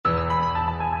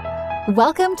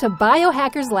Welcome to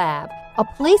Biohackers Lab, a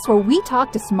place where we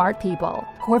talk to smart people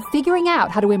who are figuring out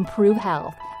how to improve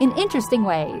health in interesting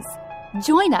ways.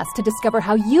 Join us to discover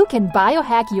how you can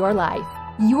biohack your life,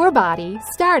 your body,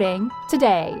 starting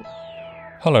today.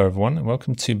 Hello everyone, and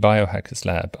welcome to Biohackers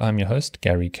Lab. I'm your host,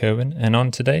 Gary Kerwin, and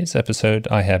on today's episode,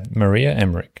 I have Maria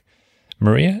Emmerich.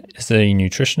 Maria is a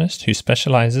nutritionist who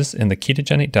specializes in the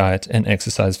ketogenic diet and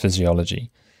exercise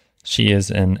physiology. She is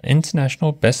an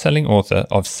international best-selling author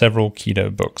of several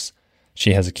keto books.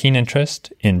 She has a keen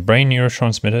interest in brain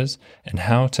neurotransmitters and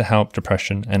how to help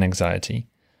depression and anxiety.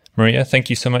 Maria, thank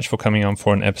you so much for coming on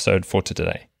for an episode for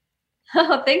today.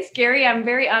 Oh, thanks, Gary. I'm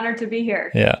very honored to be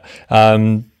here. Yeah.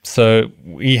 So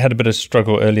we had a bit of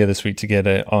struggle earlier this week to get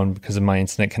it on because of my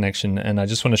internet connection. And I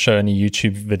just want to show any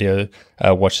YouTube video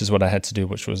watches what I had to do,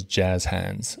 which was jazz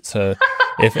hands. So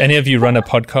if any of you run a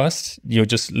podcast, you'll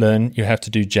just learn you have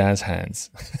to do jazz hands.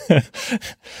 Okay,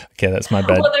 that's my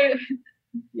bad. Well,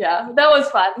 yeah, that was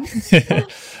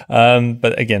fun.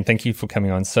 But again, thank you for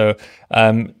coming on. So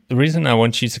the reason I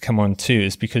want you to come on too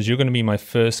is because you're going to be my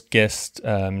first guest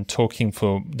talking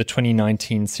for the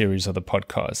 2019 series of the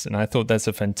podcast. And I thought that's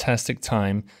a fantastic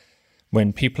time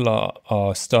when people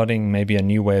are starting maybe a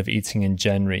new way of eating in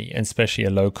January, and especially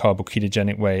a low carb or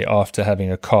ketogenic way after having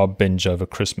a carb binge over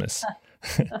Christmas.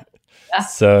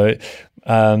 So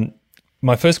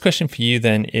my first question for you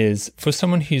then is, for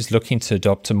someone who's looking to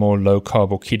adopt a more low carb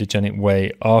or ketogenic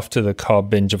way after the carb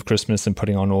binge of Christmas and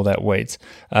putting on all that weight,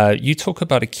 you talk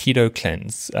about a keto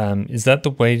cleanse. Is that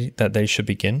the way that they should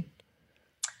begin?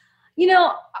 You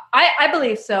know, I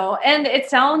believe so. And it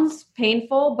sounds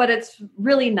painful, but it's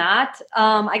really not.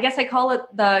 I guess I call it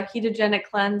the ketogenic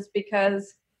cleanse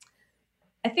because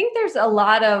I think there's a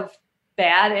lot of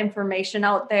bad information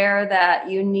out there that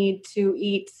you need to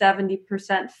eat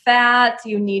 70% fat,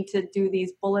 you need to do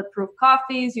these bulletproof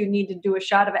coffees, you need to do a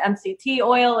shot of MCT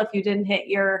oil if you didn't hit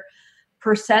your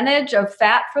percentage of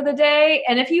fat for the day.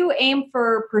 And if you aim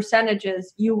for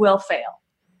percentages, you will fail.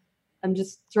 I'm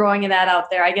just throwing that out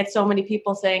there. I get so many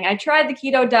people saying, I tried the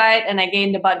keto diet and I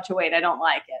gained a bunch of weight. I don't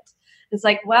like it. It's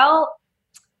like, well,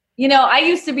 you know, I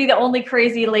used to be the only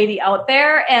crazy lady out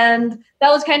there, and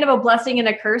that was kind of a blessing and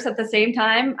a curse at the same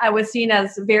time. I was seen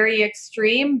as very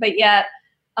extreme, but yet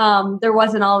there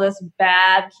wasn't all this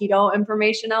bad keto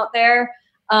information out there,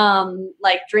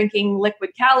 like drinking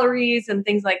liquid calories and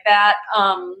things like that.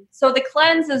 So the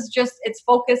cleanse is just, it's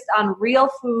focused on real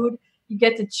food. You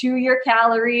get to chew your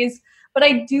calories. But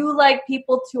I do like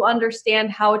people to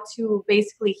understand how to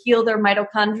basically heal their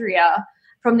mitochondria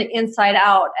from the inside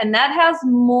out. And that has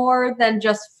more than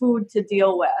just food to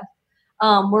deal with.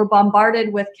 We're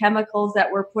bombarded with chemicals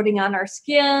that we're putting on our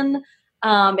skin.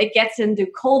 It gets into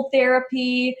cold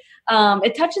therapy.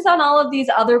 It touches on all of these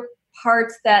other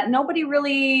parts that nobody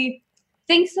really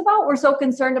thinks about. We're so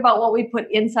concerned about what we put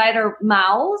inside our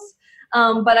mouths.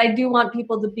 But I do want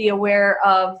people to be aware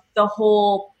of the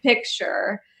whole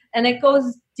picture. And it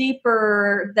goes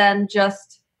deeper than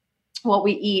just what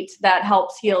we eat that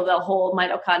helps heal the whole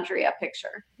mitochondria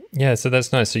picture. Yeah, so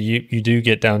that's nice. So you do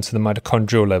get down to the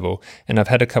mitochondrial level. And I've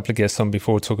had a couple of guests on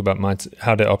before talk about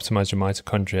how to optimize your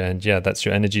mitochondria. And yeah, that's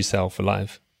your energy cell for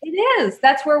life. It is.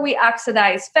 That's where we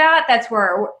oxidize fat. That's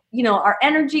where, you know, our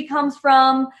energy comes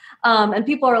from. And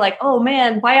people are like, oh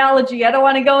man, biology, I don't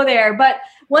want to go there. But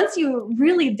once you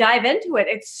really dive into it,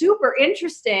 it's super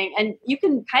interesting. And you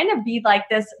can kind of be like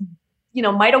this, you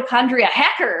know, mitochondria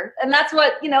hacker. And that's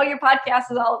what, you know, your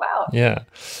podcast is all about. Yeah.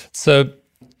 So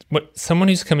someone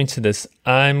who's coming to this,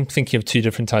 I'm thinking of two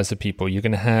different types of people. You're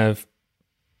going to have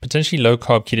potentially low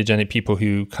carb ketogenic people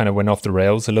who kind of went off the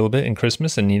rails a little bit in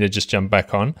Christmas and need to just jump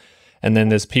back on. And then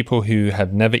there's people who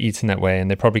have never eaten that way and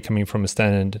they're probably coming from a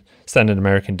standard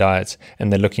American diet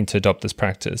and they're looking to adopt this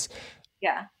practice.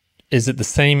 Yeah. Is it the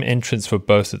same entrance for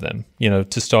both of them, you know,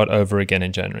 to start over again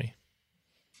in January?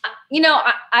 You know,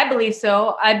 I believe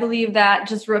so. I believe that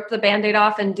just rip the Band-Aid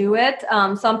off and do it.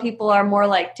 Some people are more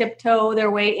like tiptoe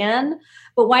their way in,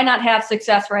 but why not have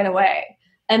success right away?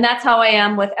 And that's how I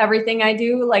am with everything I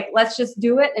do. Like, let's just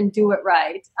do it and do it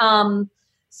right.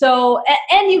 So,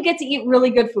 and you get to eat really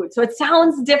good food. So it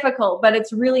sounds difficult, but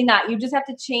it's really not. You just have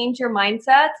to change your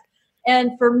mindset.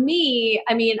 And for me,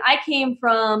 I mean, I came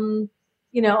from,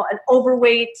 you know, an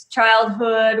overweight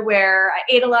childhood where I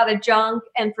ate a lot of junk.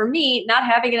 And for me, not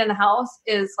having it in the house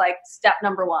is like step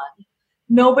number one.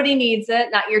 Nobody needs it,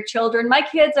 not your children. My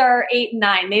kids are 8 and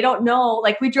 9. They don't know.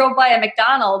 Like, we drove by a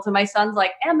McDonald's and my son's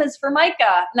like, M is for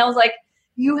Micah. And I was like,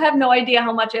 you have no idea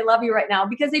how much I love you right now,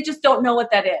 because they just don't know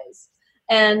what that is.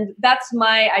 And that's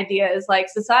my idea, is like,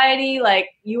 society, like,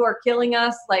 you are killing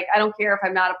us. Like, I don't care if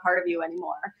I'm not a part of you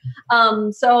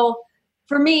anymore. So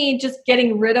for me, just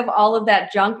getting rid of all of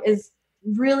that junk is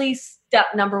really step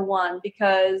number one,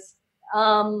 because,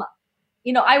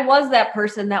 I was that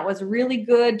person that was really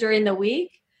good during the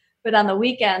week, but on the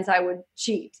weekends I would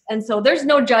cheat. And so there's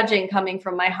no judging coming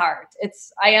from my heart.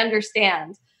 I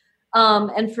understand.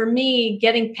 And for me,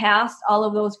 getting past all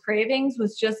of those cravings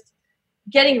was just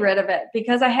getting rid of it,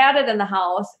 because I had it in the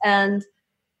house, and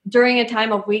during a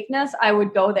time of weakness, I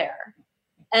would go there.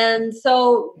 And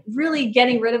so really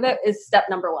getting rid of it is step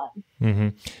number one. Mm-hmm.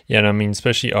 Yeah, and I mean,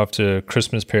 especially after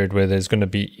Christmas period where there's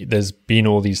been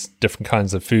all these different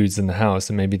kinds of foods in the house,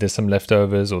 and maybe there's some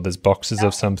leftovers or there's boxes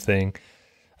of something.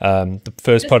 The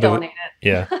first Just part of donate it.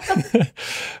 Yeah.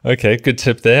 Okay, good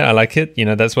tip there. I like it.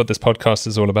 That's what this podcast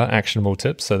is all about, actionable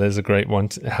tips. So there's a great one,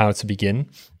 how to begin.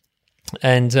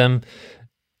 And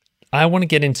I want to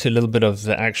get into a little bit of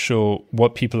the actual,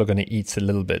 what people are going to eat a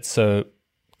little bit. So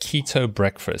keto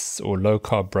breakfasts or low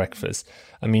carb breakfast.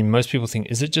 I mean, most people think,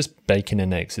 is it just bacon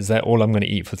and eggs? Is that all I'm going to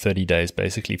eat for 30 days,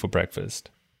 basically, for breakfast?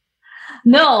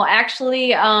 No,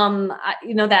 actually,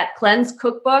 that cleanse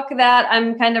cookbook that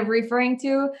I'm kind of referring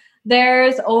to,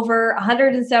 there's over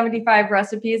 175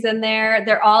 recipes in there.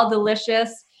 They're all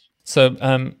delicious.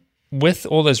 So with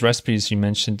all those recipes you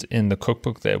mentioned in the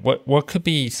cookbook there, what could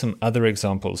be some other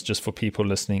examples just for people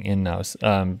listening in now?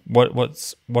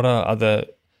 What are other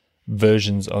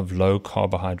versions of low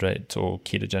carbohydrate or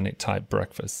ketogenic type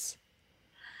breakfasts?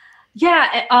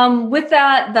 Yeah, with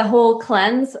the whole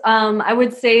cleanse, I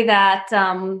would say that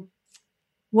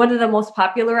one of the most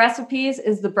popular recipes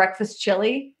is the breakfast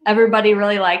chili. Everybody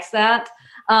really likes that.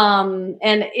 And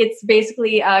it's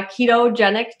basically a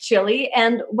ketogenic chili.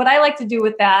 And what I like to do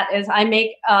with that is I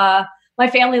make, my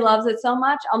family loves it so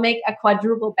much, I'll make a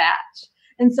quadruple batch.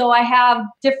 And so I have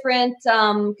different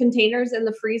containers in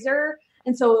the freezer.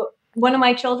 And so one of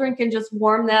my children can just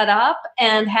warm that up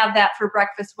and have that for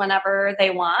breakfast whenever they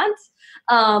want.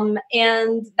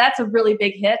 And that's a really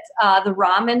big hit. The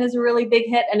ramen is a really big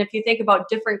hit. And if you think about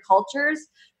different cultures,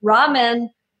 ramen,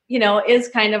 is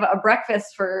kind of a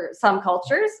breakfast for some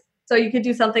cultures. So you could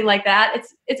do something like that.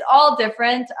 It's all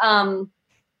different.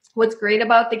 What's great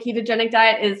about the ketogenic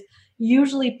diet is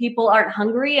usually people aren't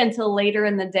hungry until later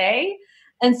in the day.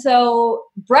 And so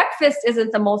breakfast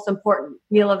isn't the most important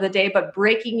meal of the day, but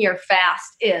breaking your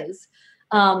fast is.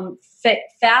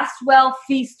 Fast well,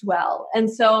 feast well.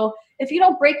 And so if you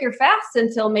don't break your fast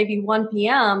until maybe 1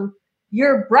 p.m.,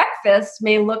 your breakfast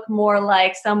may look more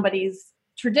like somebody's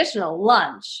traditional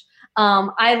lunch.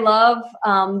 I love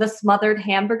the smothered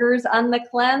hamburgers on the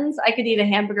cleanse. I could eat a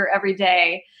hamburger every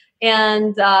day.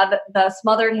 And the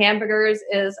smothered hamburgers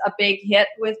is a big hit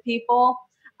with people.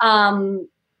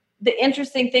 The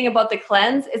interesting thing about the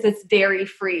cleanse is it's dairy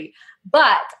free.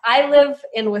 But I live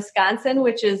in Wisconsin,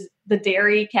 which is the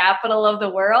dairy capital of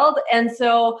the world. And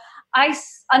so I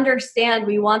understand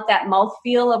we want that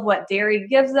mouthfeel of what dairy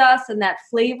gives us and that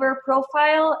flavor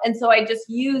profile. And so I just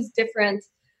use different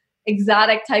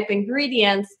exotic type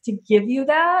ingredients to give you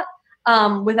that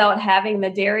without having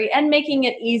the dairy, and making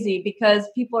it easy, because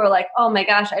people are like, oh my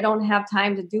gosh, I don't have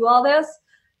time to do all this.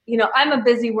 I'm a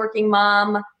busy working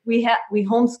mom. We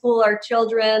homeschool our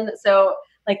children. So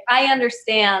I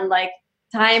understand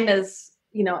time is,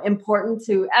 important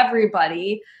to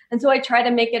everybody. And so I try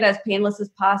to make it as painless as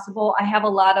possible. I have a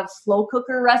lot of slow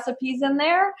cooker recipes in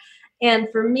there. And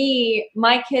for me,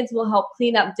 my kids will help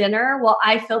clean up dinner while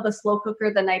I fill the slow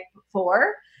cooker the night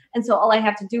before. And so all I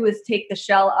have to do is take the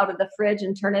shell out of the fridge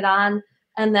and turn it on.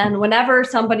 And then whenever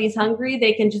somebody's hungry,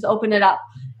 they can just open it up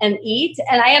and eat.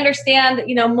 And I understand,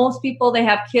 most people, they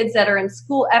have kids that are in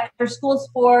school, after school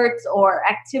sports or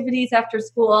activities after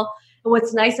school. And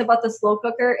what's nice about the slow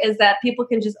cooker is that people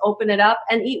can just open it up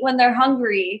and eat when they're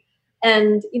hungry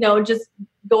and, just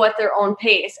go at their own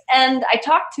pace. And I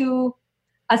talked to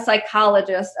a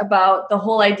psychologist about the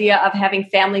whole idea of having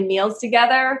family meals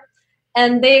together.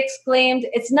 And they exclaimed,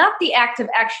 it's not the act of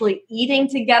actually eating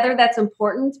together that's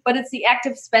important, but it's the act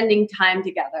of spending time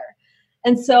together.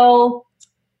 And so,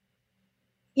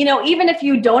 even if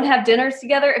you don't have dinners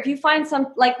together, if you find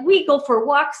we go for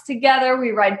walks together,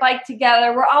 we ride bike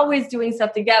together, we're always doing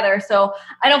stuff together. So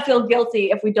I don't feel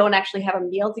guilty if we don't actually have a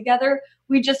meal together.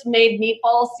 We just made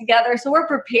meatballs together. So we're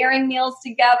preparing meals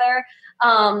together.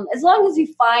 As long as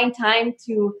you find time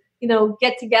to,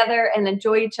 get together and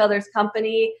enjoy each other's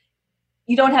company,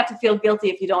 you don't have to feel guilty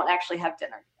if you don't actually have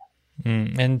dinner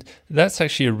together. And that's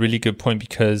actually a really good point,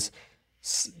 because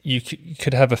you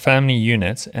could have a family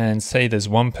unit and say there's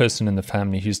one person in the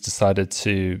family who's decided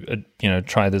to,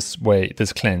 try this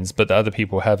cleanse, but the other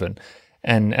people haven't.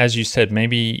 And as you said,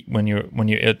 maybe when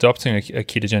you're adopting a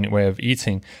ketogenic way of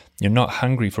eating, you're not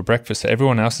hungry for breakfast. So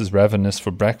everyone else is ravenous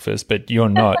for breakfast, but you're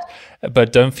not.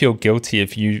 But don't feel guilty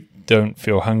if you don't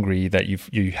feel hungry that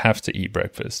you have to eat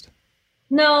breakfast.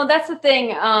 No, that's the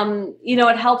thing.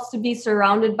 It helps to be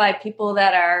surrounded by people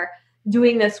that are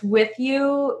doing this with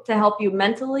you to help you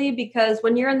mentally, because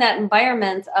when you're in that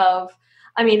environment of,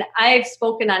 I've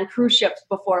spoken on cruise ships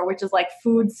before, which is like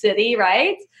food city,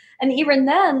 right? And even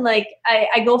then, like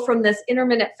I go from this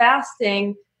intermittent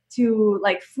fasting to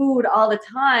like food all the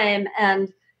time.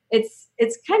 And it's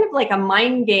kind of like a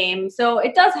mind game. So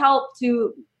it does help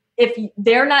to, if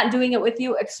they're not doing it with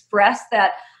you, express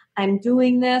that I'm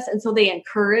doing this. And so they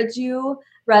encourage you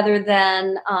rather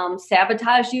than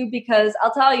sabotage you. Because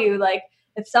I'll tell you, like,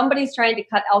 if somebody's trying to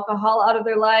cut alcohol out of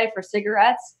their life or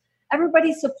cigarettes,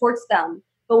 everybody supports them.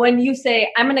 But when you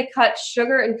say, I'm going to cut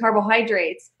sugar and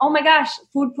carbohydrates, oh my gosh,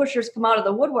 food pushers come out of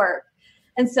the woodwork.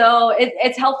 And so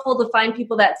it's helpful to find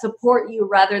people that support you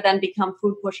rather than become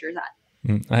food pushers on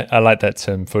you. I like that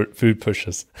term, for food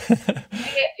pushers.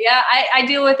 Yeah, I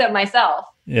deal with it myself.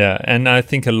 Yeah, and I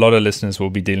think a lot of listeners will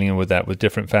be dealing with that with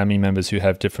different family members who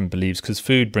have different beliefs, because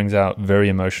food brings out very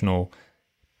emotional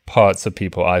parts of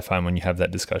people, I find, when you have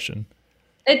that discussion.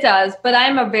 It does, but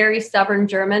I'm a very stubborn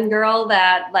German girl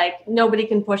that like nobody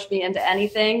can push me into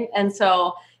anything. And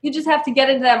so you just have to get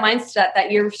into that mindset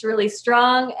that you're really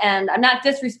strong, and I'm not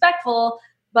disrespectful,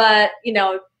 but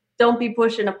don't be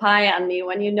pushing a pie on me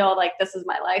when like this is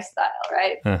my lifestyle,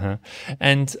 right? Uh-huh.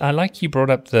 And I like you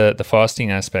brought up the fasting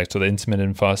aspect, or the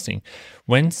intermittent fasting.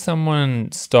 When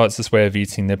someone starts this way of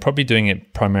eating, they're probably doing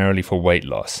it primarily for weight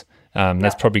loss.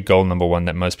 That's probably goal number one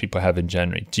that most people have in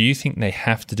January. Do you think they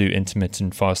have to do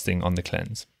intermittent fasting on the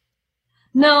cleanse?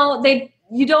 No,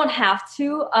 you don't have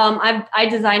to. I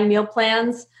design meal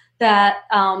plans that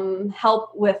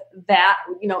help with that,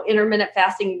 intermittent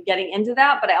fasting, getting into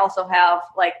that. But I also have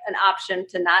like an option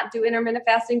to not do intermittent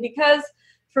fasting, because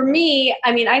for me,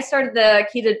 I started the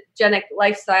ketogenic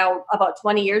lifestyle about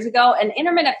 20 years ago, and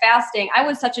intermittent fasting, I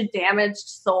was such a damaged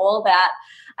soul that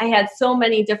I had so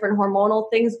many different hormonal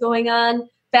things going on.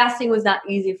 Fasting was not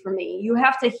easy for me. You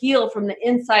have to heal from the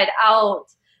inside out.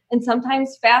 And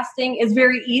sometimes fasting is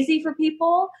very easy for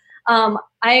people.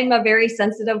 I'm a very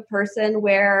sensitive person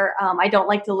where I don't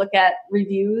like to look at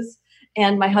reviews.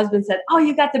 And my husband said, "Oh,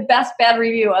 you got the best bad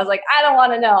review." I was like, "I don't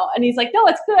want to know." And he's like, "No,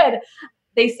 it's good."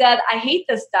 They said, "I hate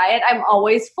this diet. I'm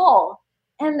always full."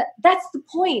 And that's the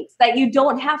point, that you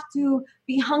don't have to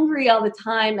be hungry all the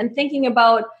time and thinking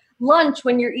about lunch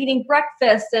when you're eating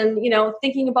breakfast and,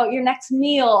 thinking about your next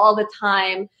meal all the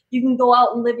time. You can go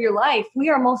out and live your life. We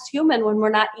are most human when we're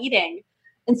not eating.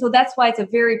 And so that's why it's a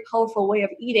very powerful way of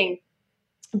eating.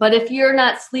 But if you're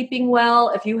not sleeping well,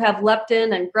 if you have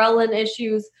leptin and ghrelin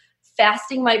issues,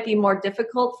 fasting might be more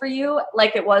difficult for you,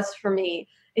 like it was for me.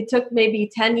 It took maybe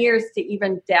 10 years to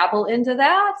even dabble into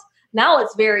that. Now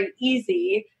it's very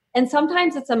easy. And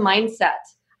sometimes it's a mindset.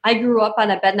 I grew up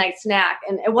on a midnight snack,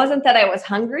 and it wasn't that I was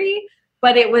hungry,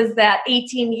 but it was that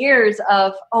 18 years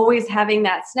of always having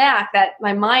that snack that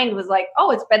my mind was like,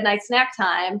 oh, it's midnight snack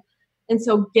time. And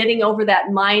so getting over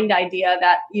that mind idea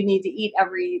that you need to eat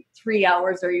every 3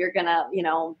 hours or you're going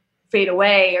to, fade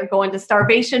away or go into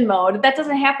starvation mode, that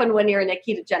doesn't happen when you're in a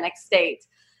ketogenic state.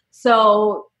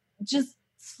 So just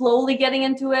slowly getting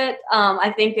into it,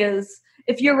 I think is,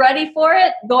 if you're ready for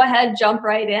it, go ahead, jump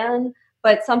right in.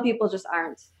 But some people just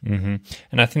aren't. Mm-hmm.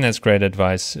 And I think that's great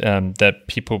advice, that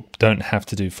people don't have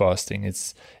to do fasting.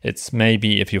 It's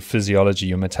maybe if your physiology,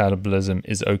 your metabolism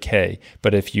is okay,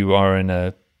 but if you are in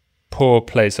a poor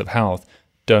place of health,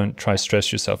 don't try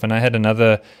stress yourself. And I had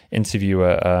another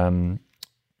interviewer,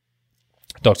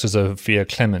 Dr. Zofia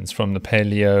Clemens from the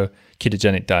Paleo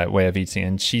Ketogenic Diet Way of Eating,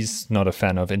 and she's not a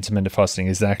fan of intermittent fasting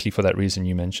exactly for that reason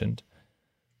you mentioned.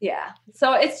 Yeah.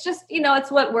 So it's just, it's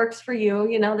what works for you.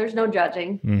 There's no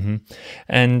judging. Mm-hmm.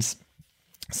 And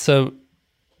so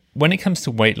when it comes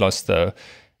to weight loss, though,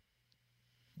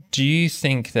 do you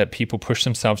think that people push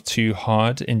themselves too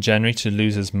hard in January to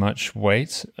lose as much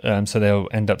weight, so they'll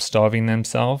end up starving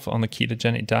themselves on the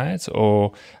ketogenic diet?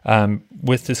 Or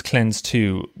with this cleanse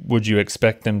too, would you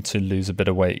expect them to lose a bit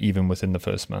of weight even within the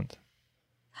first month?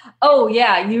 Oh,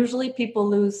 yeah. Usually people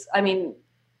lose,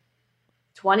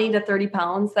 20 to 30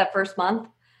 pounds that first month.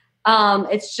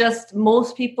 It's just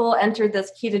most people enter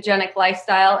this ketogenic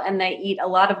lifestyle and they eat a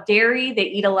lot of dairy, they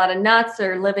eat a lot of nuts,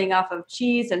 or living off of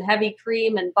cheese and heavy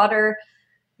cream and butter.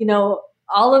 None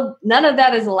of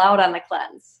that is allowed on the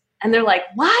cleanse. And they're like,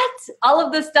 what? All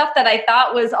of this stuff that I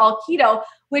thought was all keto,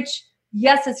 which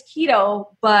yes, it's keto,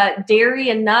 but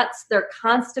dairy and nuts, they're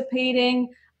constipating.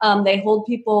 They hold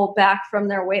people back from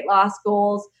their weight loss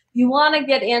goals. You want to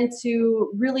get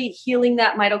into really healing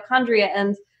that mitochondria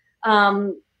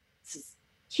and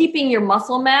keeping your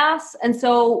muscle mass. And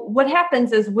so what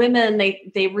happens is women,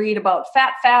 they read about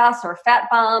fat fasts or fat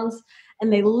bombs,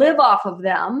 and they live off of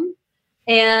them.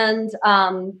 And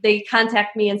they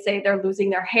contact me and say they're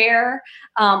losing their hair.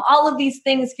 All of these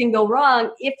things can go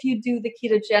wrong if you do the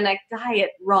ketogenic diet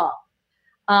wrong.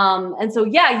 And so,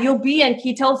 yeah, you'll be in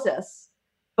ketosis,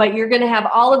 but you're going to have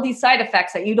all of these side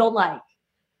effects that you don't like.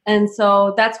 And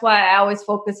so that's why I always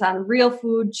focus on real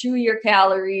food, chew your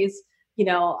calories,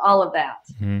 all of that.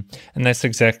 Mm-hmm. And that's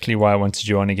exactly why I wanted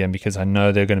you on again, because I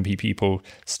know there are going to be people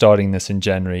starting this in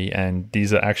January, and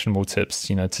these are actionable tips,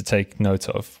 to take note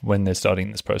of when they're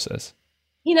starting this process.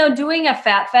 Doing a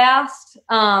fat fast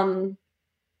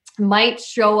might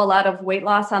show a lot of weight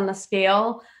loss on the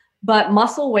scale, but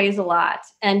muscle weighs a lot,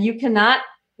 and you cannot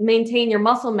maintain your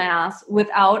muscle mass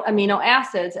without amino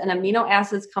acids, and amino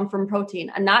acids come from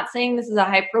protein. I'm not saying this is a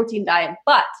high protein diet,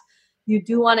 but you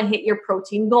do want to hit your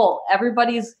protein goal.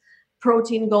 Everybody's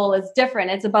protein goal is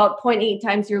different. It's about 0.8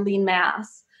 times your lean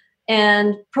mass.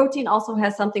 And protein also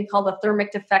has something called a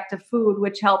thermic effect of food,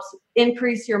 which helps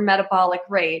increase your metabolic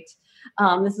rate.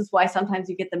 This is why sometimes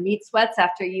you get the meat sweats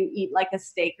after you eat like a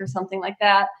steak or something like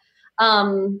that.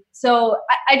 So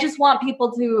I just want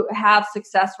people to have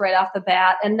success right off the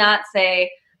bat and not say,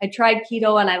 I tried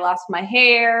keto and I lost my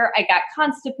hair, I got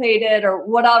constipated, or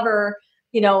whatever,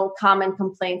 common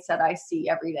complaints that I see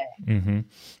every day. Mm-hmm.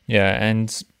 Yeah.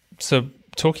 And so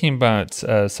talking about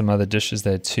some other dishes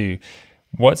there too,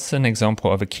 what's an example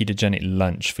of a ketogenic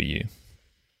lunch for you?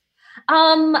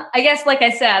 I guess, like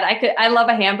I said, I love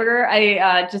a hamburger.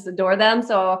 I just adore them.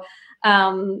 So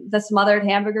the smothered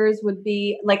hamburgers would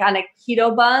be like on a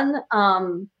keto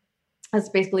bun. It's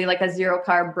basically like a 0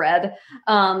 carb bread,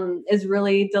 is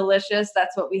really delicious.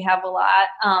 That's what we have a lot.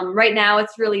 Right now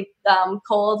it's really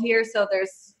cold here, so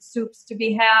there's soups to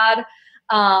be had.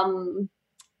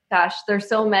 Gosh, there's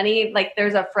so many. Like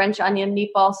there's a French onion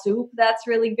meatball soup that's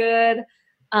really good.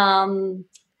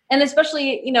 And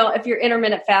especially, if you're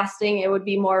intermittent fasting, it would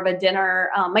be more of a dinner.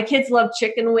 My kids love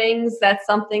chicken wings. That's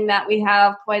something that we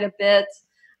have quite a bit.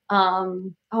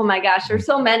 Oh my gosh, there's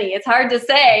so many. It's hard to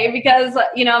say because,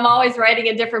 I'm always writing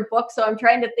a different book. So I'm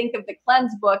trying to think of the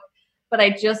cleanse book, but I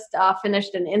just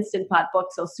finished an Instant Pot book.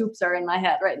 So soups are in my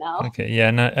head right now. Okay. Yeah.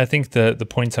 And I think the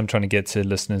point I'm trying to get to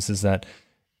listeners is that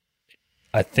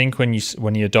I think when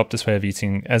you adopt this way of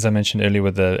eating, as I mentioned earlier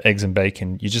with the eggs and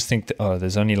bacon, you just think that,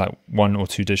 there's only like 1 or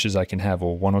 2 dishes I can have,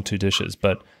 or 1 or 2 dishes,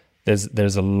 but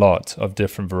there's a lot of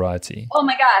different variety. Oh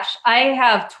my gosh, I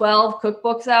have 12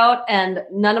 cookbooks out and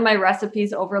none of my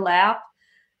recipes overlap.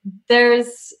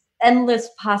 There's endless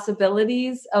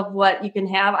possibilities of what you can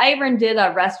have. I even did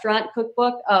a restaurant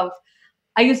cookbook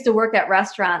I used to work at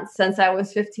restaurants since I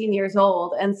was 15 years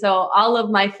old. And so all of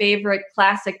my favorite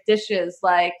classic dishes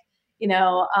like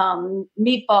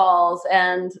meatballs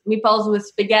and meatballs with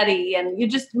spaghetti, and you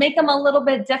just make them a little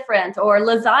bit different, or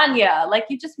lasagna, like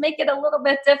you just make it a little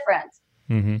bit different.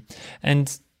 Mm-hmm.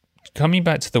 And coming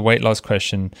back to the weight loss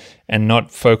question and not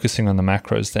focusing on the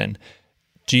macros then,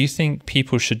 do you think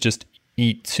people should just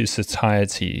eat to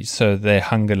satiety, so their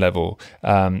hunger level,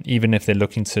 even if they're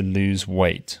looking to lose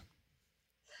weight?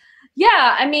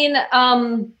 Yeah, I mean,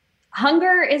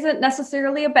 hunger isn't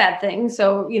necessarily a bad thing.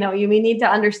 So, you may need to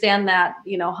understand that,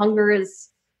 hunger is,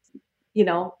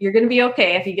 you're going to be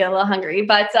okay if you get a little hungry.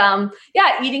 But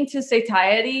eating to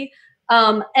satiety.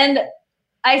 And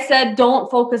I said, don't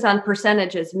focus on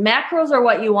percentages. Macros are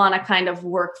what you want to kind of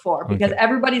work for, because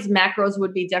everybody's macros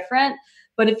would be different.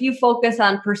 But if you focus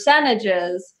on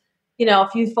percentages,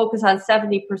 if you focus on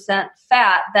 70%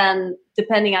 fat, then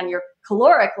depending on your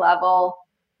caloric level,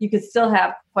 you could still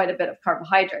have quite a bit of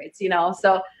carbohydrates,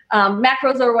 So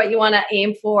macros are what you want to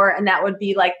aim for. And that would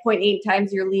be like 0.8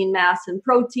 times your lean mass in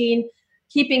protein,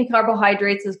 keeping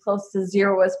carbohydrates as close to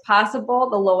 0 as possible.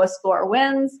 The lowest score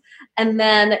wins. And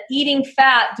then eating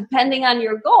fat, depending on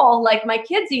your goal, like my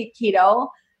kids eat keto,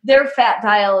 their fat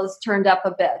dial is turned up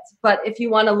a bit. But if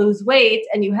you want to lose weight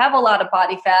and you have a lot of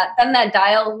body fat, then that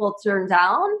dial will turn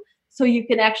down. So you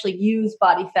can actually use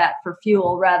body fat for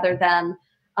fuel rather than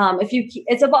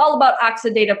it's all about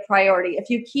oxidative priority.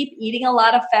 If you keep eating a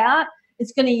lot of fat,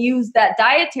 it's going to use that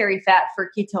dietary fat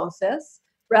for ketosis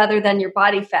rather than your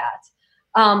body fat.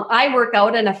 I work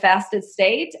out in a fasted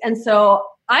state, and so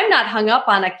I'm not hung up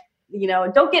on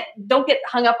don't get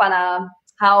hung up on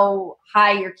how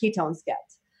high your ketones get,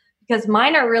 because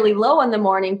mine are really low in the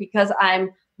morning because I'm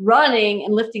running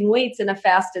and lifting weights in a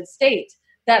fasted state.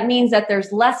 That means that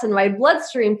there's less in my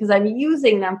bloodstream because I'm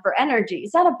using them for energy.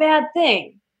 Is that a bad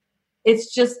thing?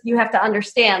 It's just, you have to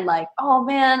understand like, oh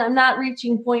man, I'm not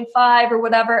reaching 0.5 or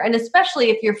whatever. And especially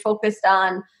if you're focused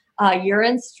on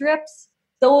urine strips,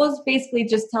 those basically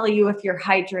just tell you if you're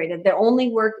hydrated. They only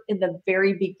work in the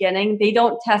very beginning. They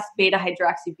don't test beta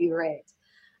hydroxybutyrate.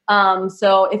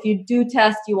 So if you do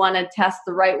test, you want to test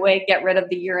the right way, get rid of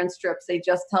the urine strips. They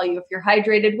just tell you if you're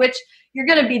hydrated, which you're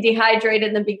going to be dehydrated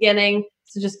in the beginning.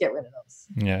 So just get rid of those.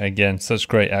 Yeah, again, such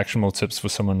great actionable tips for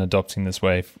someone adopting this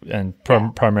way and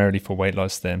primarily for weight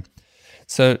loss then.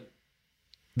 So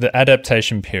the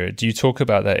adaptation period, do you talk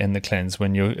about that in the cleanse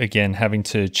when you're, again, having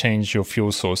to change your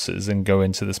fuel sources and go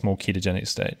into this more ketogenic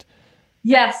state?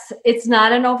 Yes, it's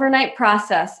not an overnight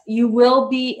process. You will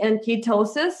be in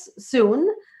ketosis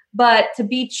soon, but to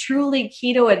be truly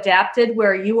keto adapted,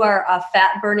 where you are a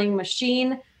fat burning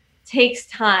machine, takes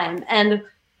time. And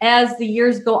as the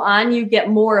years go on, you get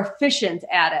more efficient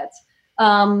at it.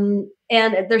 And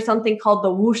there's something called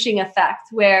the whooshing effect,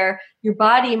 where your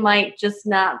body might just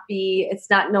it's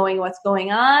not knowing what's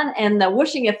going on. And the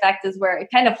whooshing effect is where it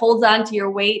kind of holds on to your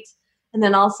weight. And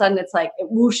then all of a sudden it's like,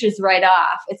 it whooshes right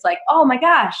off. It's like, oh my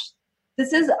gosh,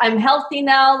 I'm healthy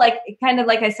now. Like, it kind of,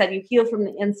 like I said, you heal from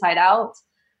the inside out.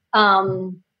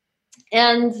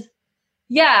 And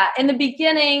yeah, in the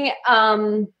beginning,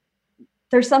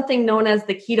 there's something known as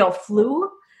the keto flu.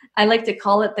 I like to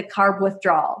call it the carb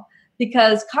withdrawal,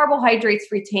 because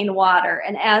carbohydrates retain water.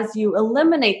 And as you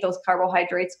eliminate those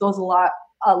carbohydrates goes a lot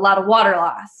of water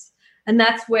loss. And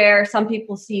that's where some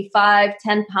people see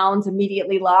 5-10 pounds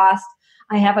immediately lost.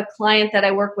 I have a client that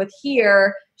I work with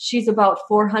here. She's about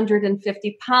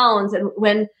 450 pounds. And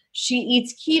when she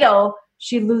eats keto,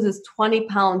 she loses 20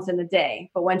 pounds in a day.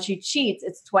 But when she cheats,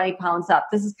 it's 20 pounds up.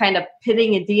 This is kind of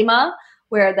pitting edema,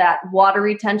 where that water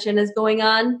retention is going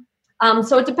on.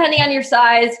 So depending on your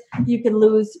size, you can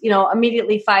lose,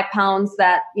 immediately 5 pounds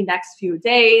that the next few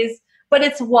days, but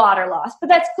it's water loss. But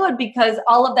that's good because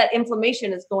all of that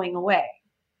inflammation is going away.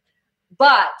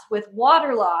 But with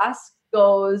water loss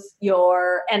goes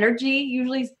your energy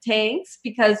usually tanks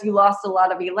because you lost a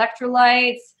lot of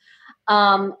electrolytes.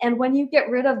 And when you get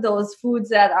rid of those foods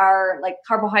that are like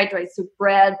carbohydrates, so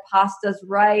bread, pastas,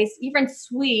 rice, even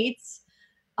sweets,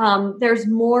 there's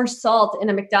more salt in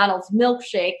a McDonald's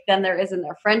milkshake than there is in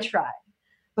their French fry.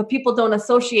 But people don't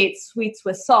associate sweets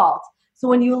with salt. So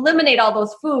when you eliminate all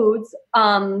those foods,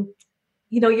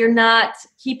 you're not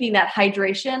keeping that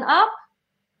hydration up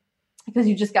because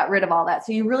you just got rid of all that.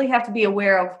 So you really have to be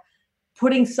aware of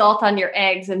putting salt on your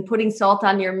eggs and putting salt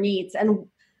on your meats. And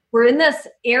we're in this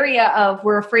area of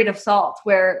we're afraid of salt,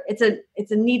 where it's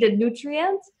a needed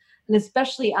nutrient. And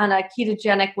especially on a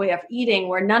ketogenic way of eating,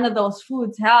 where none of those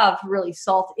foods have really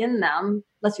salt in them,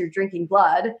 unless you're drinking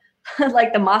blood,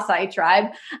 like the Maasai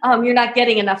tribe, you're not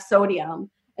getting enough sodium.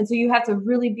 And so you have to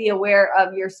really be aware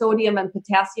of your sodium and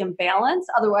potassium balance.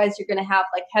 Otherwise, you're going to have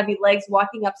like heavy legs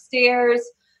walking upstairs.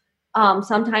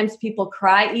 Sometimes people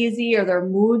cry easy or their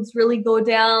moods really go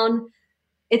down.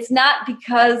 It's not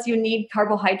because you need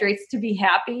carbohydrates to be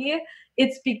happy.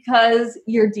 It's because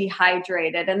you're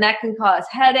dehydrated, and that can cause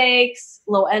headaches,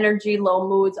 low energy, low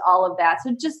moods, all of that.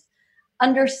 So just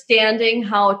understanding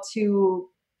how to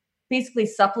basically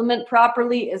supplement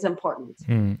properly is important.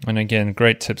 And again,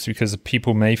 great tips, because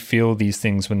people may feel these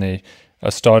things when they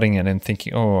are starting it and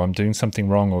thinking, oh, I'm doing something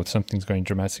wrong or something's going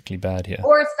dramatically bad here.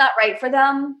 Or it's not right for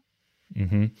them.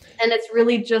 Mm-hmm. And it's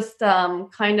really just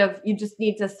you just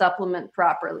need to supplement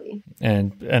properly.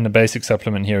 And the basic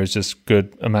supplement here is just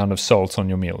good amount of salt on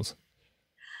your meals.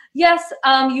 Yes,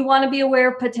 you want to be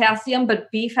aware of potassium, but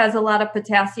beef has a lot of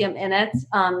potassium in it.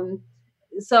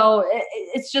 So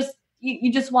it's just,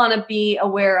 you just want to be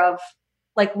aware of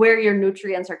like where your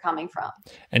nutrients are coming from.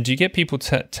 And do you get people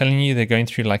telling you they're going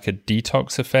through like a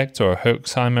detox effect or a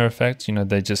Herxheimer effect?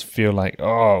 They just feel like, oh,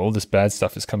 all this bad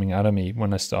stuff is coming out of me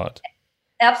when I start.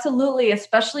 Absolutely.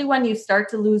 Especially when you start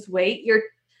to lose weight, your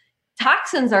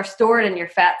toxins are stored in your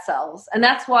fat cells. And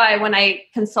that's why when I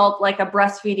consult like a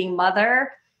breastfeeding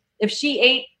mother, if she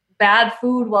ate bad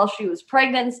food while she was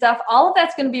pregnant and stuff, all of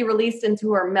that's going to be released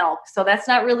into her milk. So that's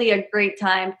not really a great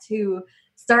time to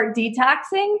start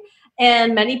detoxing.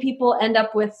 And many people end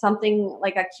up with something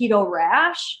like a keto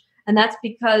rash. And that's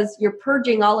because you're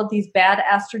purging all of these bad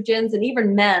estrogens. And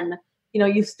even men,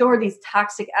 you store these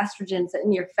toxic estrogens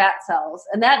in your fat cells.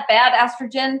 And that bad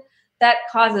estrogen, that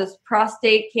causes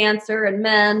prostate cancer in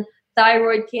men,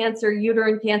 thyroid cancer,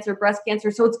 uterine cancer, breast cancer.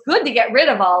 So it's good to get rid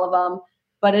of all of them,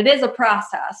 but it is a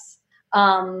process.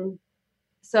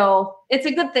 So it's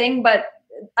a good thing, but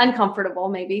uncomfortable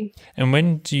maybe. And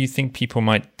when do you think people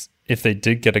might, if they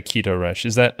did get a keto rash,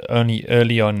 is that only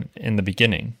early on in the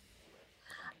beginning?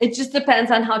 It just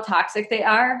depends on how toxic they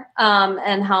are,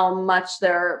 and how much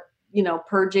they're,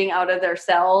 purging out of their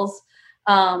cells.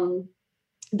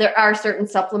 There are certain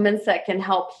supplements that can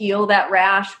help heal that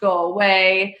rash, go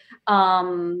away.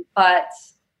 But,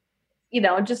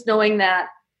 just knowing that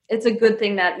it's a good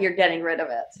thing that you're getting rid of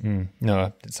it.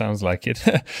 No, it sounds like it.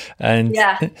 And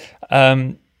yeah.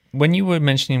 When you were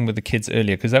mentioning with the kids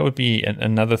earlier, because that would be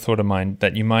another thought of mine,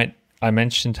 that I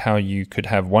mentioned how you could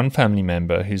have one family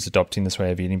member who's adopting this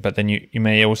way of eating, but then you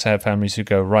may also have families who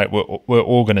go, right, we're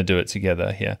all going to do it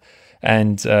together here.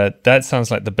 And that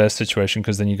sounds like the best situation,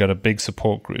 because then you've got a big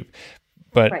support group.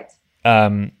 But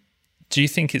right. Do you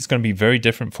think it's going to be very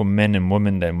different for men and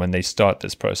women then when they start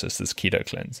this process, this keto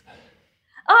cleanse?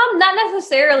 Not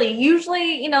necessarily.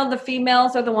 Usually, the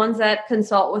females are the ones that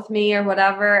consult with me or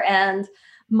whatever. And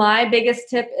my biggest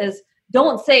tip is,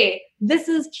 don't say, this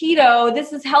is keto,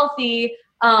 this is healthy.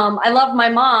 I love my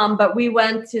mom, but we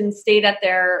went and stayed at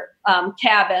their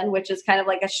cabin, which is kind of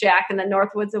like a shack in the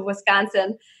Northwoods of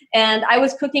Wisconsin. And I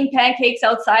was cooking pancakes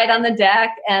outside on the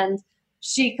deck, and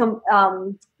she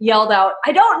yelled out,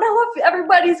 I don't know if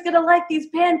everybody's going to like these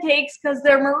pancakes because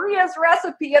they're Maria's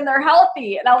recipe and they're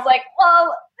healthy. And I was like,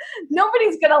 well,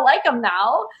 nobody's going to like them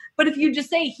now. But if you just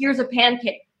say, here's a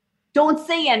pancake, don't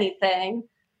say anything,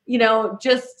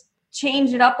 just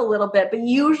change it up a little bit. But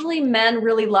usually men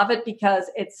really love it because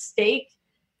it's steak,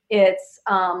 it's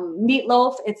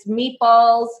meatloaf, it's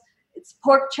meatballs, it's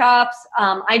pork chops.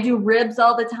 I do ribs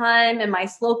all the time in my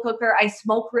slow cooker. I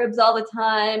smoke ribs all the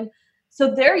time.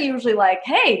 So they're usually like,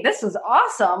 hey, this is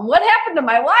awesome. What happened to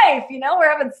my wife? We're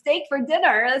having steak for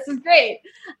dinner. This is great.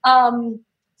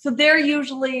 So they're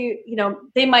usually,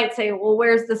 they might say, well,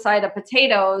 where's the side of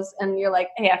potatoes? And you're like,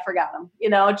 hey, I forgot them.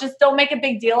 Just don't make a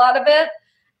big deal out of it.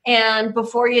 And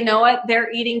before you know it,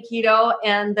 they're eating keto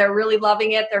and they're really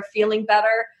loving it. They're feeling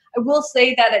better. I will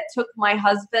say that it took my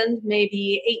husband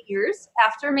maybe 8 years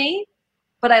after me,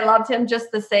 but I loved him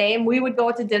just the same. We would go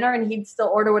out to dinner and he'd still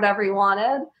order whatever he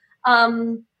wanted.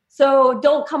 So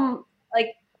don't come,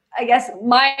 I guess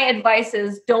my advice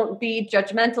is, don't be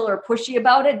judgmental or pushy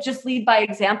about it. Just lead by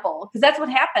example. Because that's what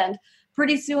happened.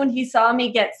 Pretty soon he saw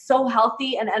me get so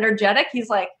healthy and energetic. He's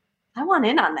like, I want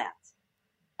in on that.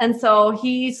 And so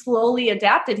he slowly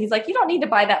adapted. He's like, you don't need to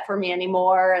buy that for me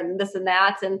anymore, and this and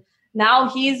that. And now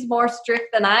he's more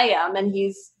strict than I am, and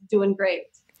he's doing great.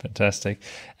 Fantastic.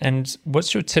 And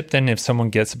what's your tip then if someone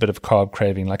gets a bit of carb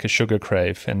craving, like a sugar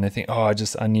crave, and they think, oh,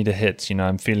 I need a hit,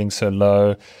 I'm feeling so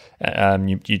low.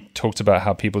 You talked about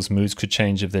how people's moods could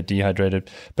change if they're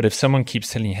dehydrated. But if someone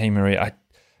keeps telling you, hey, Maria,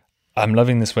 I'm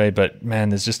loving this way, but man,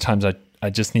 there's just times I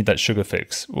just need that sugar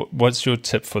fix. What's your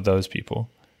tip for those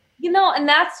people? And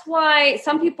that's why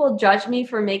some people judge me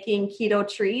for making keto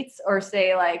treats or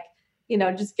say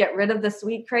just get rid of the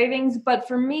sweet cravings. But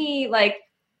for me,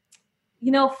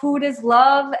 food is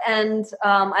love, and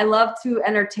I love to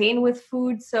entertain with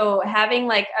food. So having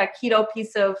a keto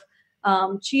piece of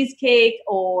cheesecake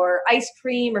or ice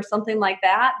cream or something like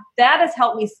that has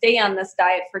helped me stay on this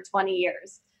diet for 20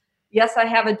 years. Yes, I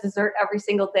have a dessert every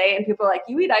single day, and people are like,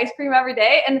 you eat ice cream every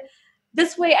day? And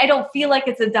this way I don't feel like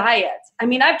it's a diet. I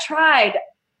mean, I've tried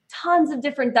tons of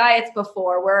different diets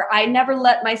before where I never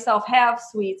let myself have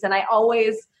sweets, and I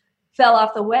always fell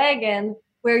off the wagon,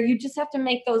 where you just have to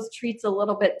make those treats a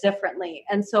little bit differently.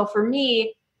 And so for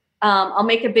me, I'll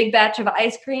make a big batch of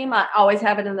ice cream. I always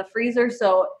have it in the freezer.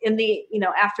 So in the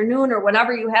afternoon or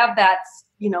whenever you have that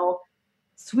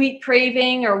sweet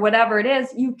craving or whatever it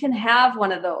is, you can have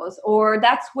one of those. Or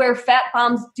that's where fat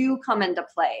bombs do come into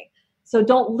play. So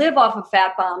don't live off of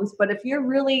fat bombs. But if you're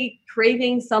really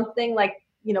craving something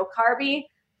carby,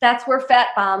 that's where fat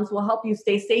bombs will help you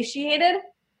stay satiated,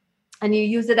 and you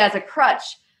use it as a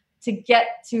crutch to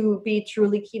get to be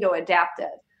truly keto adapted.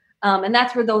 And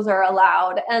that's where those are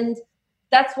allowed. And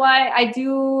that's why I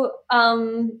do,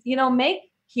 make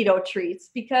keto treats,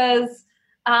 because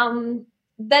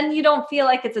then you don't feel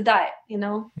like it's a diet,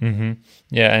 Mm-hmm.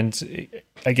 Yeah. And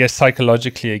I guess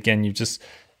psychologically, again,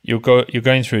 you're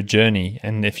going through a journey,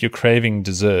 and if you're craving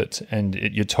dessert and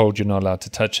you're told you're not allowed to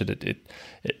touch it,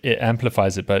 it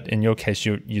amplifies it. But in your case,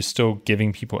 you're still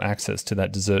giving people access to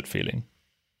that dessert feeling.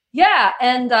 Yeah.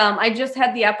 And I just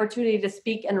had the opportunity to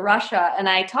speak in Russia, and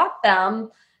I taught them,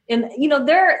 and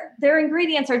their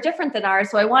ingredients are different than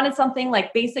ours. So I wanted something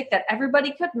basic that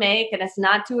everybody could make, and it's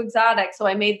not too exotic. So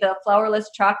I made the flourless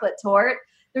chocolate torte.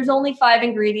 There's only 5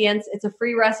 ingredients. It's a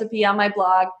free recipe on my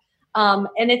blog. And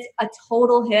it's a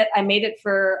total hit. I made it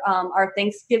for our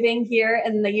Thanksgiving here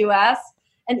in the US,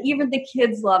 and even the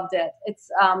kids loved it. It's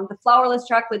the flourless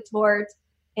chocolate torte,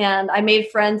 and I made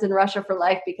friends in Russia for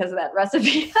life because of that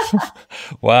recipe.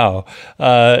 Wow.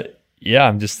 Yeah,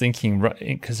 I'm just thinking,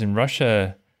 because in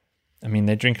Russia, I mean,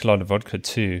 they drink a lot of vodka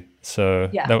too. So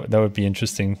Yeah. that would be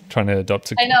interesting, trying to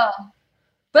adopt I know.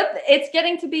 But it's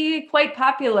getting to be quite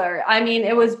popular. I mean,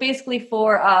 it was basically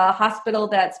for a hospital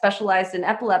that specialized in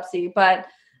epilepsy, but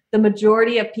the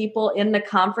majority of people in the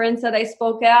conference that I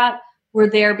spoke at were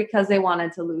there because they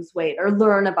wanted to lose weight or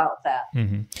learn about that.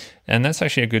 Mm-hmm. And that's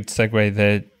actually a good segue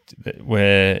there,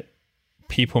 where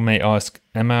people may ask,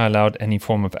 am I allowed any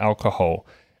form of alcohol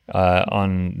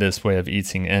on this way of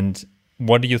eating? And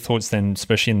what are your thoughts then,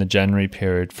 especially in the January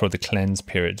period for the cleanse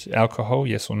period? Alcohol,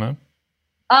 yes or no?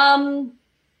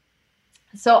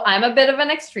 So I'm a bit of an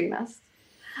extremist,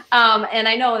 and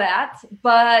I know that,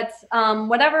 but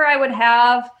whenever I would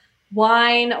have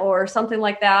wine or something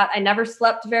like that, I never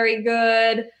slept very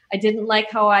good. I didn't like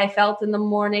how I felt in the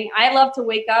morning. I love to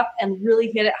wake up and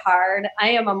really hit it hard. I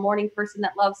am a morning person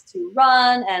that loves to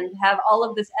run and have all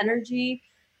of this energy.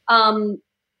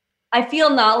 I feel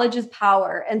knowledge is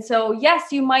power. And so,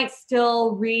 yes, you might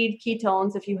still read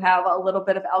ketones if you have a little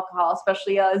bit of alcohol,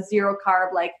 especially a zero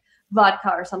carb like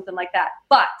vodka or something like that.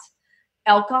 But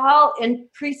alcohol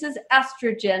increases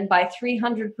estrogen by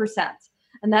 300%.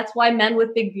 And that's why men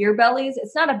with big beer bellies,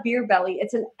 it's not a beer belly,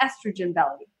 it's an estrogen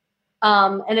belly.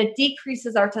 And it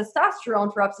decreases our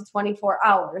testosterone for up to 24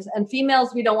 hours. And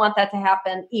females, we don't want that to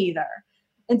happen either.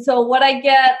 And so what I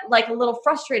get like a little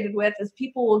frustrated with is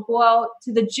people will go out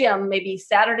to the gym maybe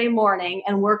Saturday morning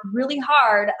and work really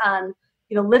hard on,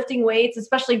 lifting weights,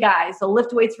 especially guys. They'll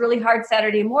lift weights really hard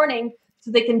Saturday morning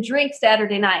so they can drink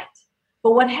Saturday night.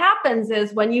 But what happens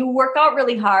is when you work out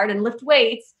really hard and lift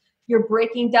weights, you're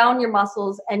breaking down your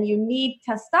muscles and you need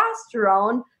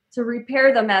testosterone to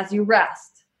repair them as you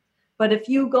rest. But if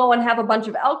you go and have a bunch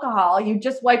of alcohol, you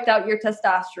just wiped out your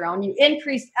testosterone, you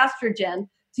increased estrogen,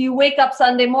 so you wake up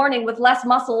Sunday morning with less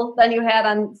muscle than you had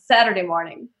on Saturday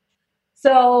morning.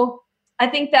 So I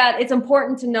think that it's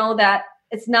important to know that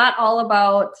it's not all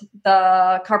about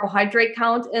the carbohydrate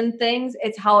count in things,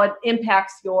 it's how it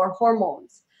impacts your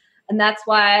hormones. And that's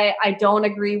why I don't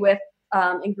agree with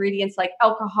ingredients like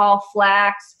alcohol,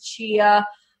 flax, chia,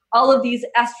 all of these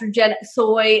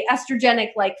estrogenic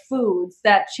like foods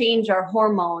that change our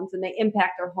hormones and they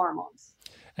impact our hormones.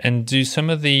 And do some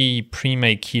of the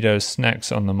pre-made keto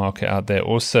snacks on the market out there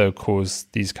also cause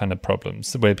these kind of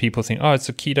problems where people think, oh, it's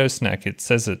a keto snack, it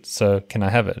says it, so can I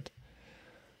have it?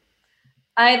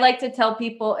 I like to tell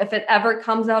people if it ever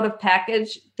comes out of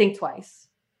package, think twice.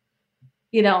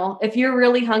 If you're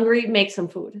really hungry, make some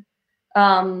food.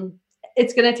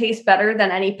 It's going to taste better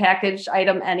than any packaged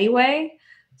item anyway.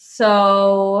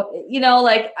 So,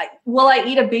 will I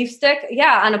eat a beef stick?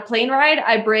 Yeah, on a plane ride,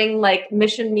 I bring like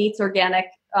Mission Meats organic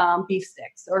beef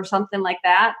sticks or something like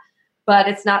that. But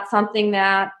it's not something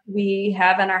that we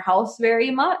have in our house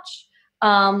very much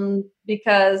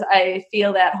because I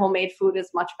feel that homemade food is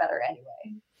much better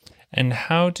anyway. And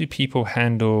how do people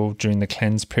handle during the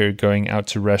cleanse period going out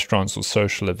to restaurants or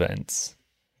social events?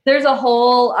 There's a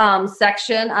whole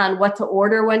section on what to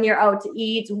order when you're out to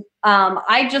eat.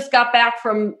 I just got back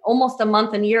from almost a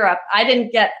month in Europe. I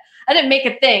didn't make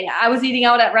a thing. I was eating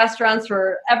out at restaurants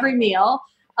for every meal.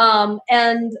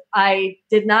 And I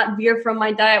did not veer from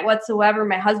my diet whatsoever.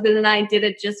 My husband and I did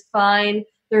it just fine.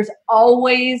 There's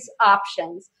always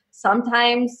options.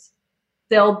 Sometimes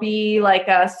there'll be like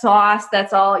a sauce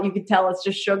that's all you can tell it's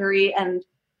just sugary and,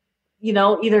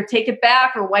 either take it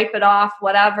back or wipe it off,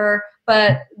 whatever.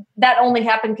 But that only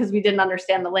happened because we didn't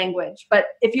understand the language. But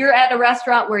if you're at a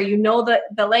restaurant where you know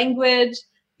the language,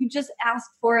 you just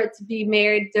ask for it to be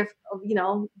made,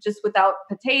 just without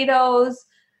potatoes,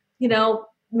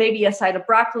 maybe a side of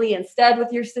broccoli instead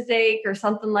with your steak or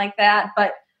something like that.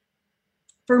 But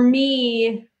for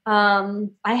me, I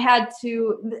had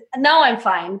to, now I'm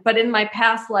fine. But in my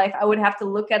past life, I would have to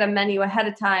look at a menu ahead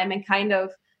of time and kind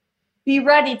of be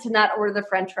ready to not order the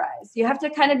French fries. You have to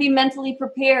kind of be mentally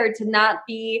prepared to not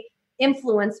be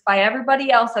influenced by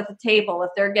everybody else at the table if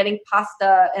they're getting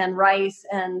pasta and rice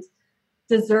and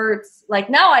desserts. Like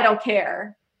now I don't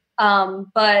care.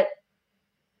 But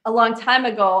a long time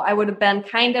ago, I would have been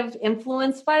kind of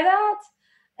influenced by that.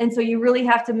 And so you really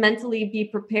have to mentally be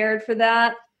prepared for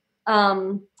that.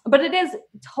 But it is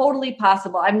totally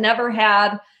possible. I've never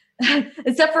had,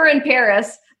 except for in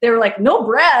Paris, they were like, no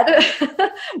bread.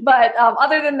 But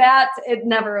other than that, it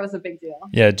never was a big deal.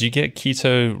 Yeah. Do you get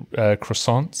keto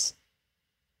croissants?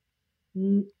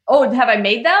 Oh, have I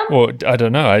made them? Well, I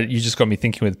don't know. You just got me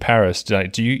thinking with Paris. Do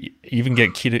you even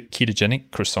get ketogenic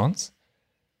croissants?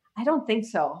 I don't think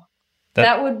so.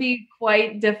 That would be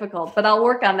quite difficult, but I'll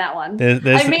work on that one.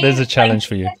 There's a challenge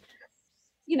for you.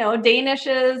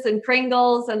 Danishes and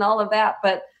Kringles and all of that,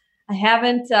 but I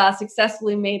haven't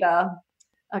successfully made a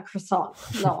croissant.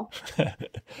 No.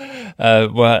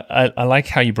 Well, I like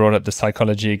how you brought up the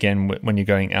psychology again when you're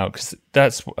going out, because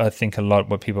that's, I think, a lot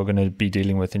what people are going to be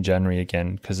dealing with in January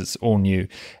again, because it's all new.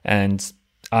 And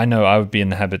I know I would be in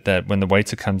the habit that when the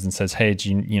waiter comes and says, "Hey, do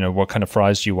you know what kind of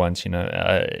fries do you want?"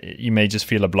 You may just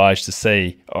feel obliged to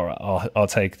say, "Or I'll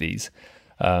take these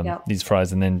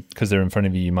fries," and then because they're in front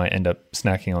of you, you might end up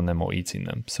snacking on them or eating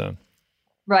them. So.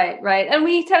 Right. And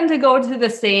we tend to go to the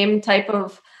same type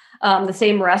of the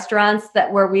same restaurants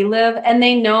where we live, and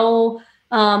they know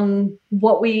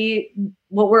what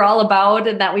we're all about,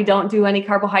 and that we don't do any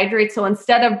carbohydrates. So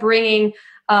instead of bringing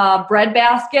a bread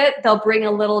basket, they'll bring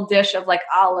a little dish of like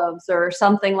olives or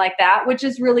something like that, which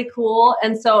is really cool.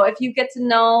 And so if you get to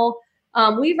know,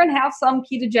 we even have some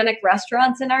ketogenic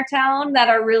restaurants in our town that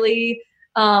are really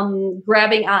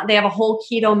grabbing on. They have a whole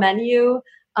keto menu.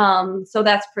 So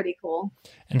that's pretty cool.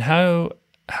 And how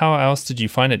else did you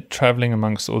find it traveling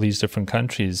amongst all these different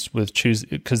countries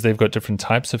because they've got different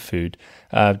types of food?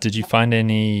 Did you find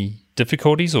any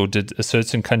difficulties, or did a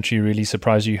certain country really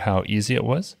surprise you how easy it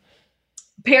was?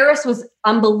 Paris was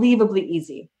unbelievably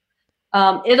easy.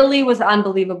 Italy was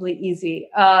unbelievably easy.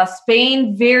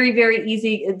 Spain, very, very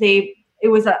easy. It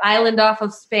was an island off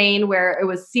of Spain where it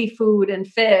was seafood and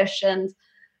fish, and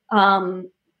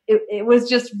it was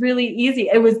just really easy.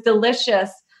 It was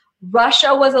delicious.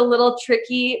 Russia was a little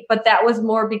tricky, but that was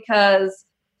more because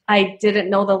I didn't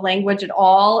know the language at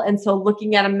all. And so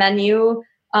looking at a menu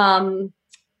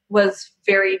was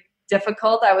very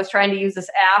difficult. I was trying to use this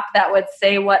app that would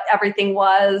say what everything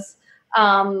was.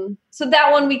 So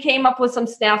that one, we came up with some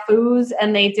snafus,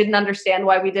 and they didn't understand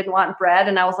why we didn't want bread.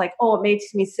 And I was like, "Oh, it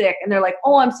makes me sick." And they're like,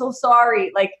 "Oh, I'm so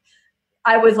sorry." Like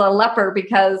I was a leper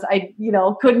because I,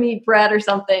 couldn't eat bread or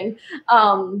something.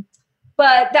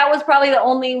 But that was probably the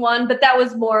only one, but that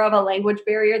was more of a language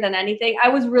barrier than anything. I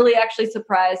was really actually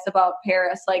surprised about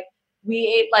Paris. Like we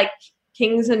ate like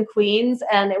kings and queens,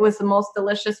 and it was the most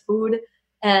delicious food.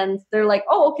 And they're like,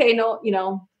 "Oh, okay,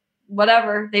 no,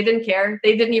 whatever." They didn't care.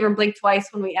 They didn't even blink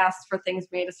twice when we asked for things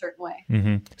made a certain way.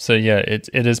 Mm-hmm. So yeah, it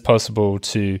is possible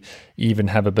to even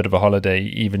have a bit of a holiday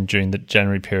even during the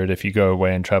January period if you go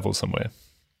away and travel somewhere.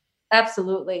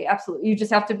 Absolutely. You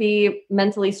just have to be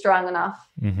mentally strong enough.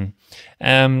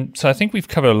 Mm-hmm. So I think we've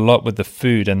covered a lot with the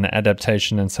food and the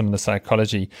adaptation and some of the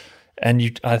psychology.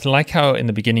 And I like how in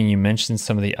the beginning you mentioned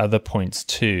some of the other points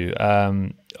too.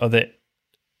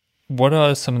 What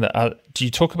are some of the do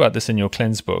you talk about this in your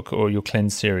cleanse book or your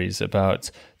cleanse series about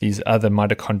these other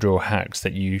mitochondrial hacks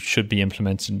that you should be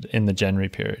implemented in the January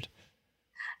period?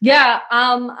 Yeah,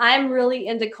 I'm really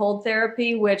into cold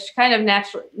therapy, which kind of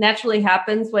naturally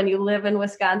happens when you live in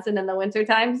Wisconsin in the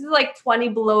wintertime. This is like 20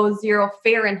 below zero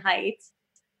Fahrenheit,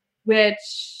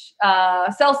 which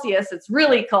Celsius, it's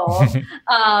really cold.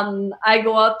 I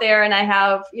go out there and I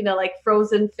have, like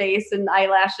frozen face and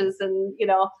eyelashes and,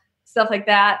 stuff like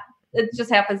that. It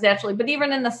just happens naturally. But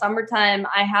even in the summertime,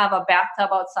 I have a bathtub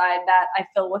outside that I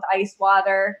fill with ice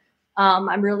water.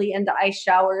 I'm really into ice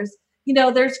showers.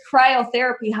 There's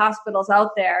cryotherapy hospitals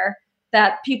out there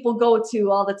that people go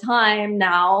to all the time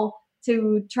now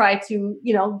to try to,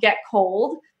 get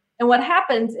cold. And what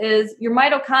happens is your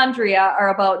mitochondria are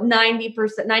about 90%,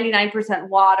 99%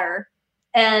 water.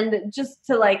 And just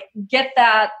to like get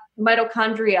that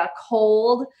mitochondria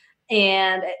cold,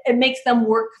 and it makes them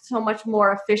work so much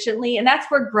more efficiently. And that's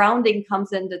where grounding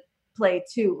comes into play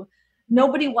too.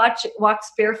 Nobody walks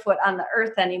barefoot on the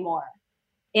earth anymore.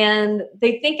 And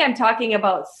they think I'm talking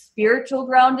about spiritual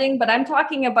grounding, but I'm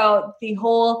talking about the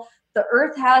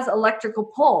earth has electrical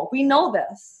pull. We know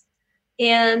this.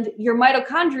 And your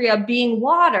mitochondria, being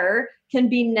water, can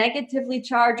be negatively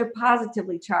charged or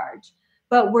positively charged.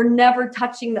 But we're never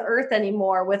touching the earth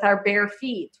anymore with our bare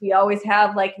feet. We always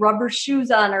have like rubber shoes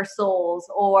on our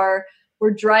soles, or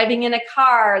we're driving in a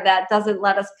car that doesn't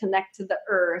let us connect to the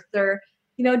earth. Or,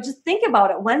 just think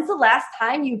about it. When's the last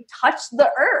time you touched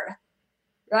the earth?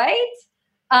 Right?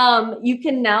 You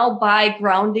can now buy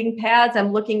grounding pads.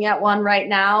 I'm looking at one right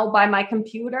now by my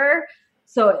computer.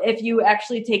 So if you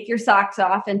actually take your socks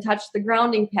off and touch the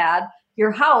grounding pad,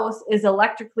 your house is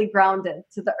electrically grounded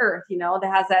to the earth, that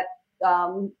has that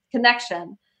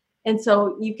connection. And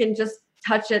so you can just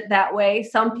touch it that way.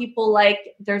 Some people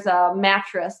there's a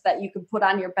mattress that you can put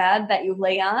on your bed that you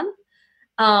lay on.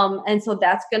 And so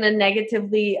that's going to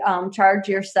negatively charge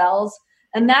your cells.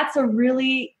 And that's a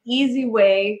really easy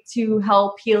way to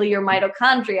help heal your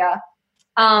mitochondria.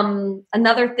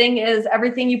 Another thing is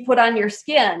everything you put on your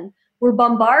skin. We're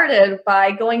bombarded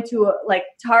by going to like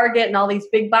Target and all these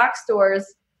big box stores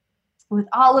with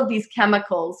all of these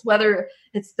chemicals, whether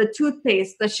it's the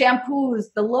toothpaste, the shampoos,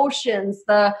 the lotions,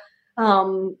 the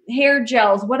hair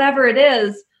gels, whatever it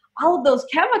is, all of those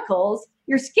chemicals,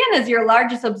 your skin is your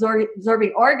largest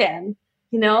absorbing organ.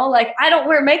 Like I don't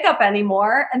wear makeup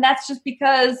anymore. And that's just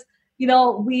because,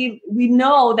 we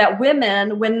know that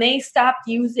women, when they stopped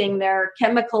using their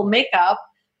chemical makeup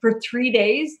for 3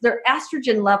 days, their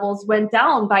estrogen levels went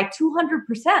down by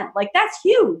 200%. Like that's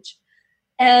huge.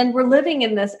 And we're living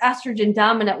in this estrogen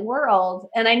dominant world.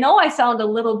 And I know I sound a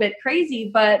little bit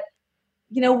crazy, but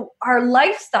our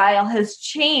lifestyle has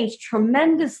changed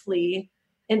tremendously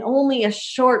in only a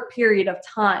short period of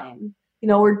time.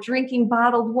 We're drinking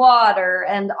bottled water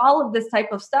and all of this type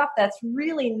of stuff that's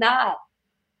really not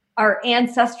our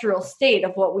ancestral state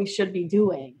of what we should be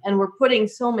doing. And we're putting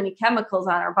so many chemicals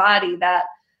on our body that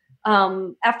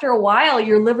after a while,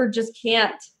 your liver just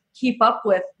can't keep up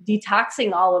with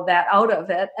detoxing all of that out of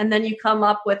it. And then you come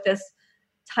up with this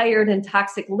tired and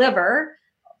toxic liver,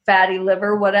 fatty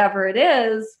liver, whatever it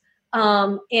is.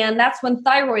 And that's when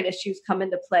thyroid issues come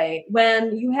into play.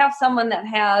 When you have someone that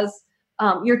has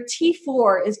your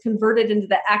T4 is converted into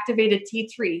the activated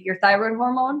T3, your thyroid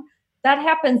hormone, that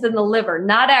happens in the liver,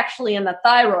 not actually in the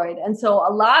thyroid. And so a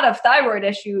lot of thyroid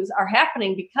issues are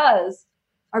happening because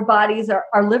our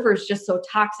liver is just so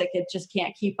toxic, it just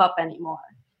can't keep up anymore.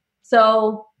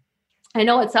 So I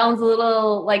know it sounds a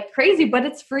little like crazy, but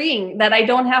it's freeing that I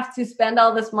don't have to spend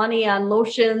all this money on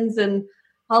lotions and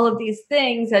all of these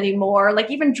things anymore.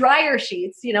 Like even dryer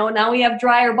sheets, now we have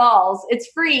dryer balls. It's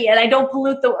free and I don't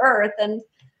pollute the earth. And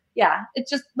yeah, it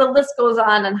just, the list goes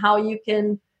on how you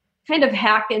can kind of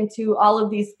hack into all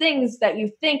of these things that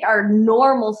you think are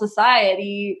normal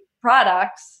society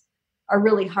products are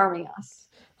really harming us.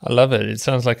 I love it. It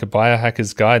sounds like a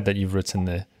biohacker's guide that you've written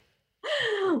there.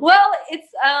 Well,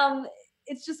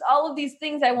 it's just all of these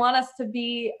things. I want us to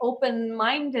be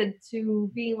open-minded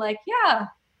to being like, yeah,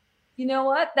 you know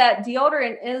what? That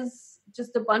deodorant is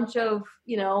just a bunch of,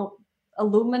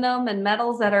 aluminum and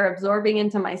metals that are absorbing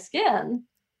into my skin.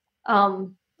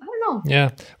 I don't know.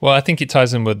 Yeah. Well, I think it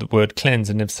ties in with the word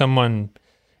cleanse. And if someone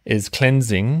is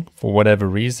cleansing for whatever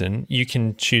reason, you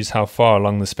can choose how far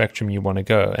along the spectrum you want to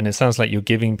go. And it sounds like you're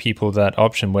giving people that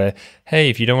option where, hey,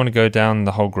 if you don't want to go down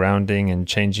the whole grounding and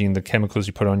changing the chemicals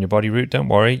you put on your body route, don't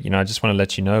worry. I just want to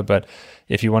let you know. But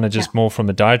if you want to just more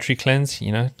from a dietary cleanse,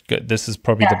 this is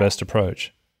probably the best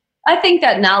approach. I think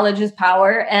that knowledge is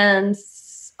power. And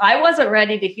I wasn't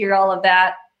ready to hear all of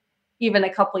that even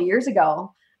a couple of years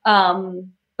ago.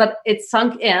 But it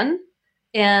sunk in.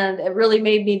 And it really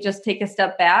made me just take a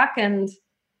step back. And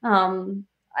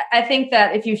I think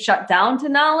that if you shut down to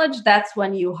knowledge, that's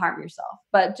when you harm yourself.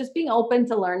 But just being open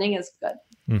to learning is good.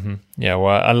 Mm-hmm. Yeah,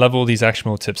 well, I love all these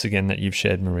actionable tips again that you've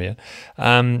shared, Maria.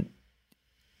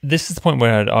 This is the point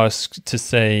where I'd ask to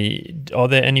say, are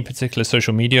there any particular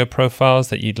social media profiles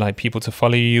that you'd like people to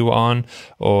follow you on,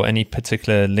 or any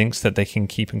particular links that they can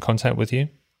keep in contact with you?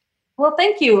 Well,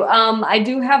 thank you. I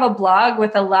do have a blog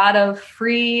with a lot of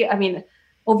free,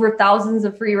 over thousands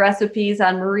of free recipes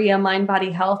on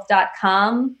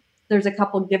mariamindbodyhealth.com. There's a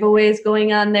couple giveaways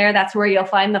going on there. That's where you'll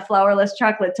find the flourless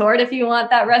chocolate torte if you want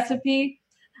that recipe.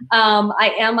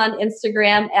 I am on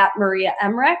Instagram at Maria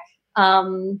Emmerich.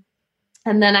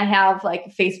 And then I have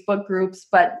like Facebook groups,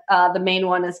 but the main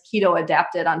one is Keto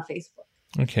Adapted on Facebook.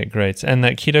 Okay, great. And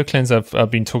that keto cleanse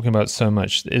I've been talking about so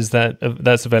much, is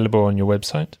that's available on your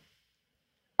website?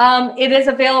 It is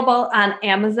available on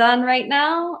Amazon right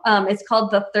now. It's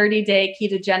called the 30-Day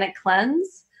Ketogenic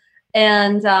Cleanse.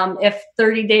 And if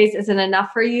 30 days isn't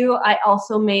enough for you, I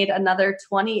also made another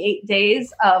 28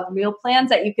 days of meal plans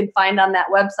that you can find on that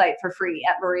website for free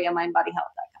at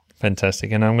mariamindbodyhealth.com.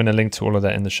 Fantastic. And I'm going to link to all of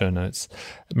that in the show notes.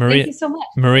 Maria, thank you so much.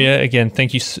 Maria, again,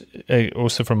 thank you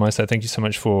also from my side. Thank you so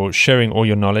much for sharing all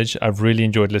your knowledge. I've really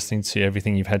enjoyed listening to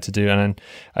everything you've had to do. And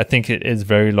I think it is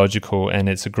very logical, and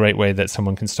it's a great way that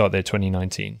someone can start their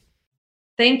 2019.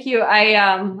 Thank you.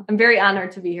 I'm very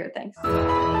honored to be here. Thanks.